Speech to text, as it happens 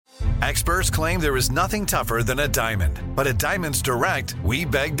Experts claim there is nothing tougher than a diamond. But at Diamonds Direct, we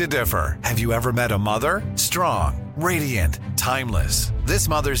beg to differ. Have you ever met a mother? Strong, radiant, timeless. This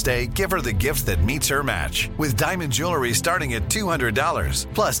Mother's Day, give her the gift that meets her match. With diamond jewelry starting at $200.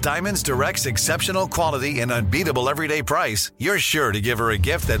 Plus Diamonds Direct's exceptional quality and unbeatable everyday price, you're sure to give her a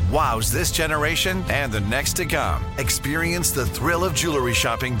gift that wows this generation and the next to come. Experience the thrill of jewelry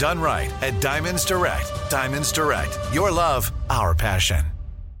shopping done right at Diamonds Direct. Diamonds Direct. Your love, our passion.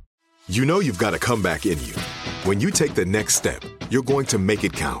 You know you've got a comeback in you. When you take the next step, you're going to make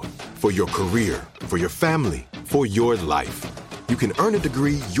it count. For your career, for your family, for your life. You can earn a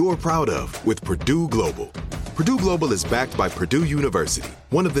degree you're proud of with Purdue Global. Purdue Global is backed by Purdue University,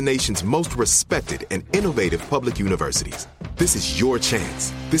 one of the nation's most respected and innovative public universities. This is your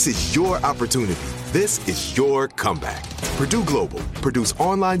chance. This is your opportunity. This is your comeback. Purdue Global, Purdue's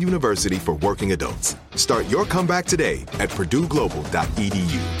online university for working adults. Start your comeback today at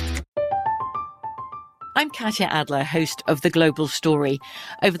purdueglobal.edu. I'm Katya Adler, host of The Global Story.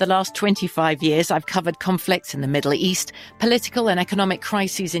 Over the last 25 years, I've covered conflicts in the Middle East, political and economic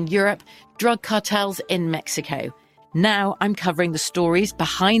crises in Europe, drug cartels in Mexico. Now I'm covering the stories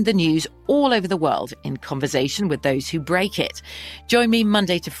behind the news all over the world in conversation with those who break it. Join me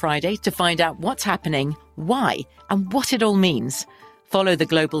Monday to Friday to find out what's happening, why, and what it all means. Follow The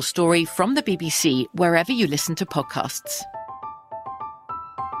Global Story from the BBC wherever you listen to podcasts.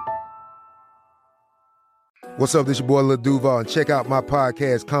 What's up, this your boy Lil Duval, and check out my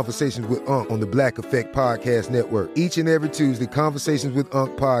podcast, Conversations with Unc, on the Black Effect Podcast Network. Each and every Tuesday, Conversations with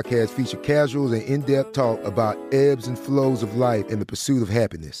Unc podcast feature casual and in-depth talk about ebbs and flows of life and the pursuit of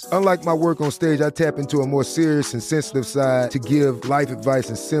happiness. Unlike my work on stage, I tap into a more serious and sensitive side to give life advice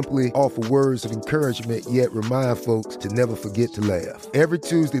and simply offer words of encouragement, yet remind folks to never forget to laugh. Every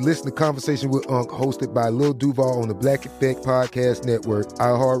Tuesday, listen to Conversations with Unc, hosted by Lil Duval on the Black Effect Podcast Network,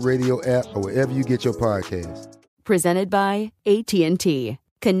 iHeartRadio app, or wherever you get your podcasts. Presented by AT&T.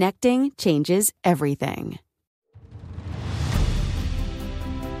 Connecting changes everything.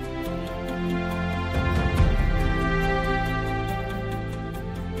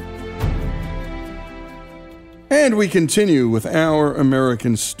 And we continue with our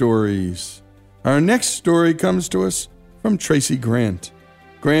American stories. Our next story comes to us from Tracy Grant.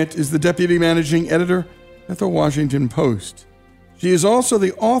 Grant is the deputy managing editor at the Washington Post. She is also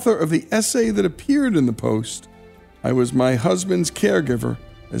the author of the essay that appeared in the Post, "I was my husband's caregiver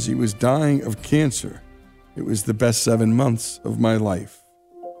as he was dying of cancer. It was the best 7 months of my life."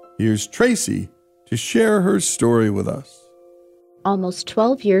 Here's Tracy to share her story with us. Almost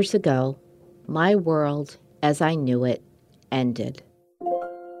 12 years ago, my world, as I knew it, ended.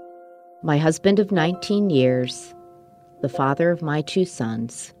 My husband of 19 years, the father of my 2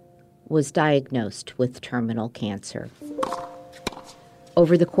 sons, was diagnosed with terminal cancer.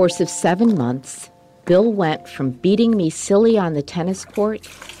 Over the course of 7 months, Bill went from beating me silly on the tennis court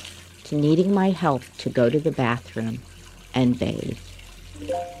to needing my help to go to the bathroom and bathe.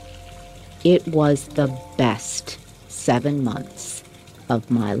 It was the best 7 months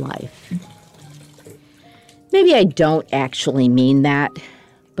of my life. Maybe I don't actually mean that,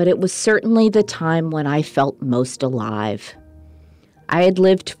 but it was certainly the time when I felt most alive. I had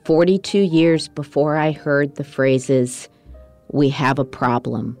lived 42 years before I heard the phrases, "We have a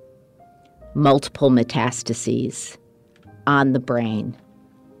problem," multiple metastases, on the brain,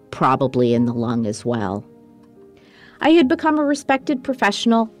 probably in the lung as well. I had become a respected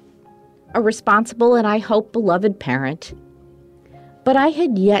professional, a responsible and I hope beloved parent, but I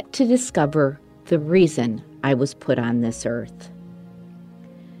had yet to discover the reason I was put on this earth.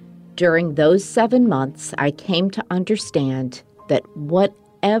 During those 7 months, I came to understand that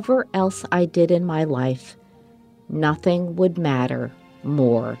whatever else I did in my life, nothing would matter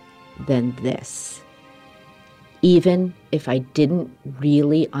more than this, even if I didn't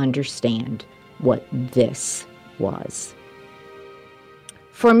really understand what this was.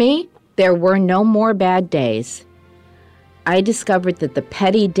 For me, there were no more bad days. I discovered that the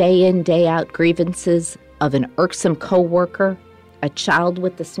petty day-in, day-out grievances of an irksome coworker, a child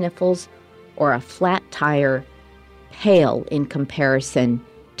with the sniffles, or a flat tire pale in comparison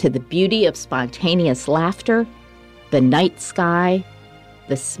to the beauty of spontaneous laughter, the night sky,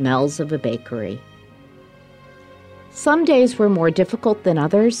 the smells of a bakery. Some days were more difficult than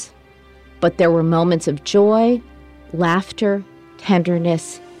others, but there were moments of joy, laughter,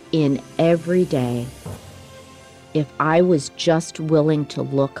 tenderness in every day, if I was just willing to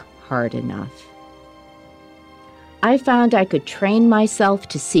look hard enough. I found I could train myself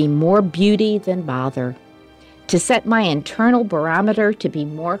to see more beauty than bother, to set my internal barometer to be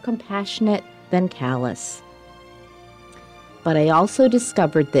more compassionate than callous. But I also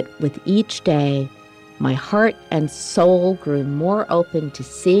discovered that with each day, my heart and soul grew more open to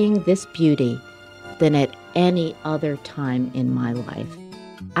seeing this beauty than at any other time in my life.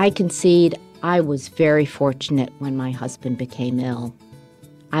 I concede I was very fortunate when my husband became ill.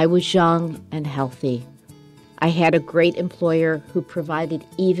 I was young and healthy. I had a great employer who provided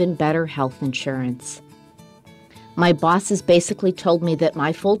even better health insurance. My bosses basically told me that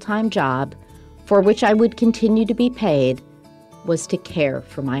my full-time job, for which I would continue to be paid, was to care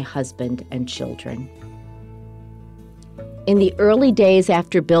for my husband and children. In the early days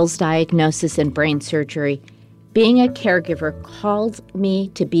after Bill's diagnosis and brain surgery, being a caregiver called me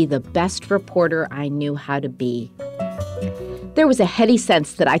to be the best reporter I knew how to be. There was a heady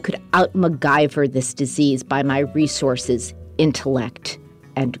sense that I could out-MacGyver this disease by my resources, intellect,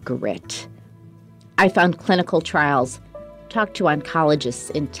 and grit. I found clinical trials, talked to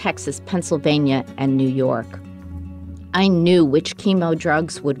oncologists in Texas, Pennsylvania, and New York. I knew which chemo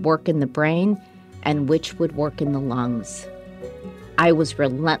drugs would work in the brain and which would work in the lungs. I was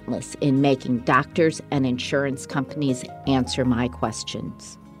relentless in making doctors and insurance companies answer my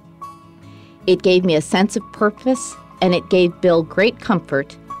questions. It gave me a sense of purpose, and it gave Bill great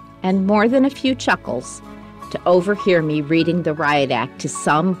comfort, and more than a few chuckles, to overhear me reading the riot act to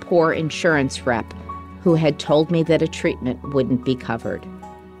some poor insurance rep who had told me that a treatment wouldn't be covered.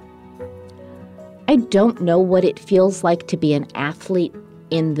 I don't know what it feels like to be an athlete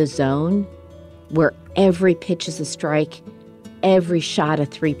in the zone, where every pitch is a strike, every shot a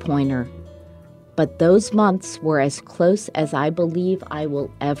three-pointer. But those months were as close as I believe I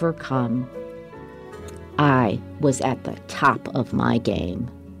will ever come. I was at the top of my game.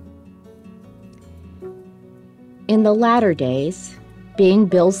 In the latter days, being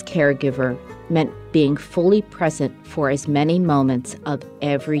Bill's caregiver meant being fully present for as many moments of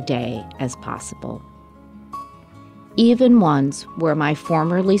every day as possible. Even ones where my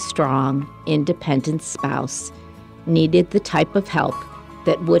formerly strong, independent spouse needed the type of help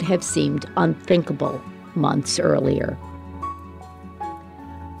that would have seemed unthinkable months earlier.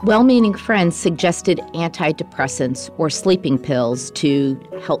 Well-meaning friends suggested antidepressants or sleeping pills to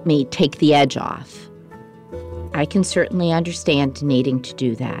help me take the edge off. I can certainly understand needing to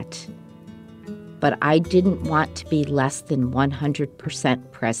do that. But I didn't want to be less than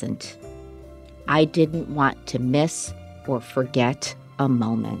 100% present. I didn't want to miss or forget a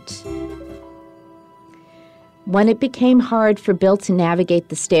moment. When it became hard for Bill to navigate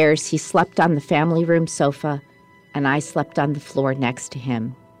the stairs, he slept on the family room sofa, and I slept on the floor next to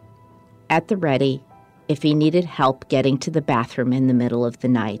him. At the ready, if he needed help getting to the bathroom in the middle of the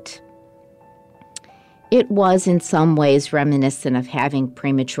night. It was in some ways reminiscent of having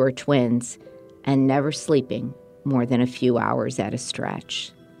premature twins and never sleeping more than a few hours at a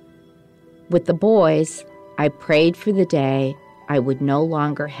stretch. With the boys, I prayed for the day I would no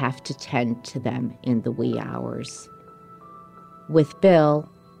longer have to tend to them in the wee hours. With Bill,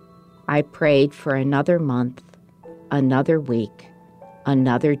 I prayed for another month, another week,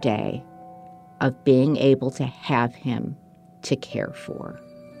 another day of being able to have him to care for.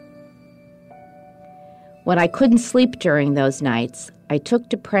 When I couldn't sleep during those nights, I took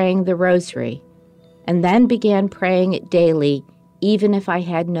to praying the rosary and then began praying it daily, even if I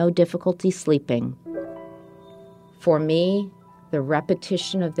had no difficulty sleeping. For me, the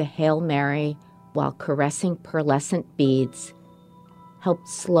repetition of the Hail Mary while caressing pearlescent beads helped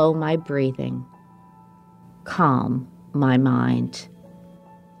slow my breathing, calm my mind.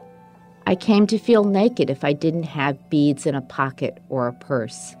 I came to feel naked if I didn't have beads in a pocket or a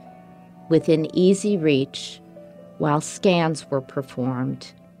purse, within easy reach, while scans were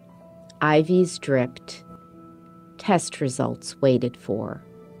performed, IVs dripped, test results waited for.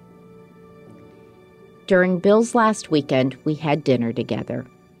 During Bill's last weekend, we had dinner together.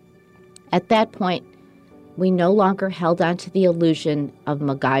 At that point, we no longer held on to the illusion of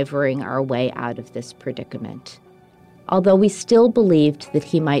MacGyvering our way out of this predicament, although we still believed that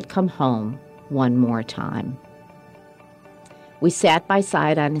he might come home one more time. We sat by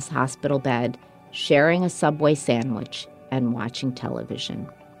side on his hospital bed, sharing a Subway sandwich and watching television.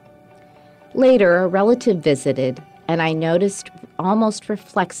 Later, a relative visited, and I noticed almost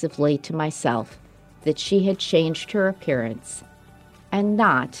reflexively to myself that she had changed her appearance, and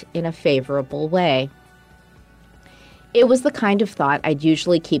not in a favorable way. It was the kind of thought I'd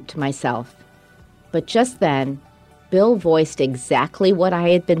usually keep to myself, but just then, Bill voiced exactly what I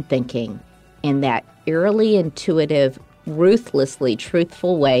had been thinking in that eerily intuitive, ruthlessly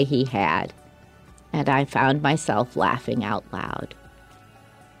truthful way he had, and I found myself laughing out loud.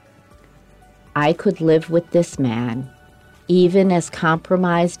 I could live with this man, even as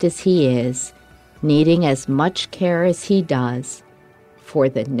compromised as he is, needing as much care as he does for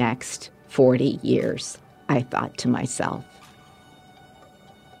the next 40 years, I thought to myself.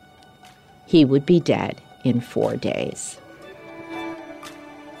 He would be dead in 4 days.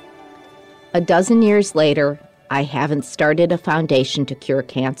 A dozen years later, I haven't started a foundation to cure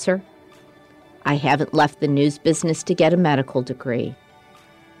cancer. I haven't left the news business to get a medical degree.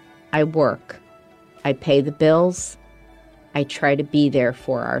 I work. I pay the bills. I try to be there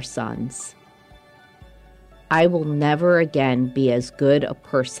for our sons. I will never again be as good a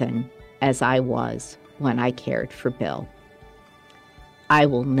person as I was when I cared for Bill. I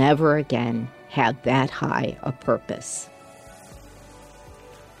will never again have that high a purpose.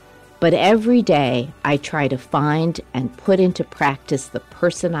 But every day I try to find and put into practice the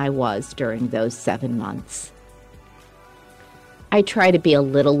person I was during those 7 months. I try to be a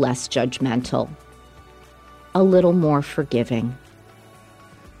little less judgmental, a little more forgiving,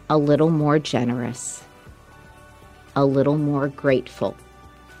 a little more generous, a little more grateful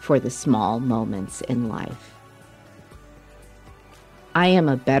for the small moments in life. I am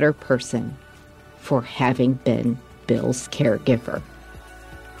a better person for having been Bill's caregiver.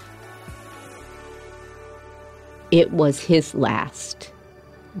 It was his last,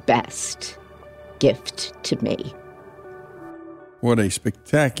 best gift to me. What a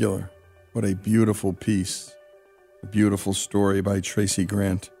spectacular, what a beautiful piece. A beautiful story by Tracy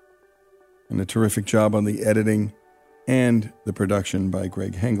Grant. And a terrific job on the editing and the production by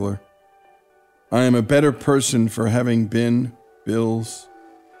Greg Hengler. I am a better person for having been Bill's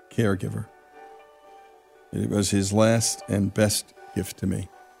caregiver. It was his last and best gift to me.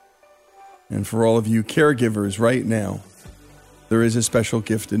 And for all of you caregivers right now, there is a special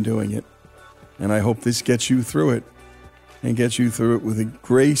gift in doing it. And I hope this gets you through it, and gets you through it with the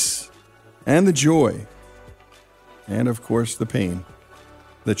grace and the joy, and of course the pain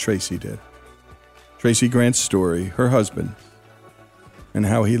that Tracy did. Tracy Grant's story, her husband, and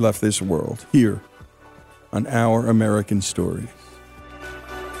how he left this world here on Our American Stories.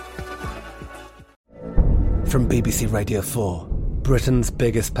 From BBC Radio 4, Britain's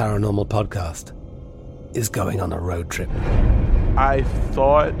biggest paranormal podcast is going on a road trip. I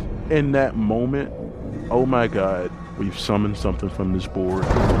thought in that moment, oh my God, we've summoned something from this board.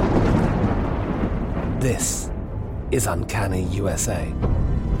 This is Uncanny USA.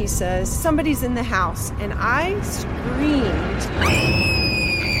 He says, somebody's in the house, and I screamed.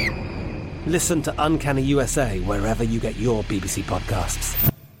 Listen to Uncanny USA wherever you get your BBC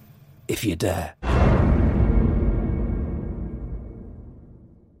podcasts, if you dare.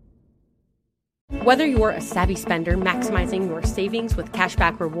 Whether you're a savvy spender maximizing your savings with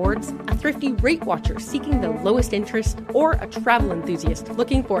cashback rewards, a thrifty rate watcher seeking the lowest interest, or a travel enthusiast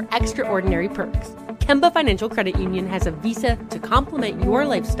looking for extraordinary perks, Kemba Financial Credit Union has a visa to complement your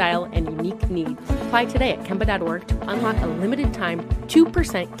lifestyle and unique needs. Apply today at Kemba.org to unlock a limited-time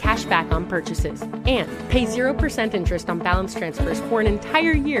 2% cash back on purchases and pay 0% interest on balance transfers for an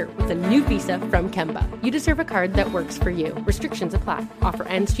entire year with a new visa from Kemba. You deserve a card that works for you. Restrictions apply. Offer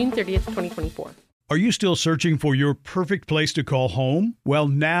ends June 30th, 2024. Are you still searching for your perfect place to call home? Well,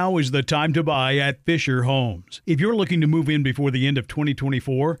 now is the time to buy at Fisher Homes. If you're looking to move in before the end of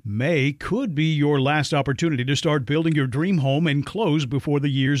 2024, May could be your last opportunity to start building your dream home and close before the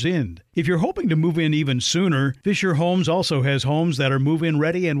year's end. If you're hoping to move in even sooner, Fisher Homes also has homes that are move-in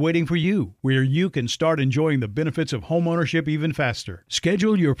ready and waiting for you, where you can start enjoying the benefits of homeownership even faster.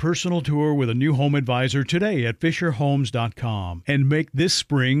 Schedule your personal tour with a new home advisor today at FisherHomes.com and make this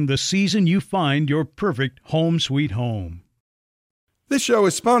spring the season you find your perfect home sweet home. This show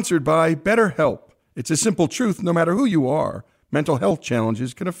is sponsored by BetterHelp. It's a simple truth, no matter who you are. Mental health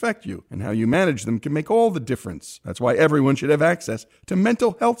challenges can affect you, and how you manage them can make all the difference. That's why everyone should have access to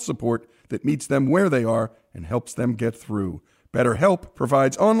mental health support that meets them where they are and helps them get through. BetterHelp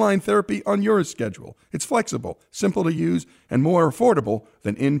provides online therapy on your schedule. It's flexible, simple to use, and more affordable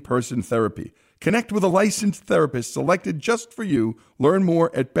than in-person therapy. Connect with a licensed therapist selected just for you. Learn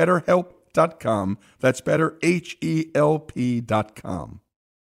more at BetterHelp.com. That's BetterHelp.com.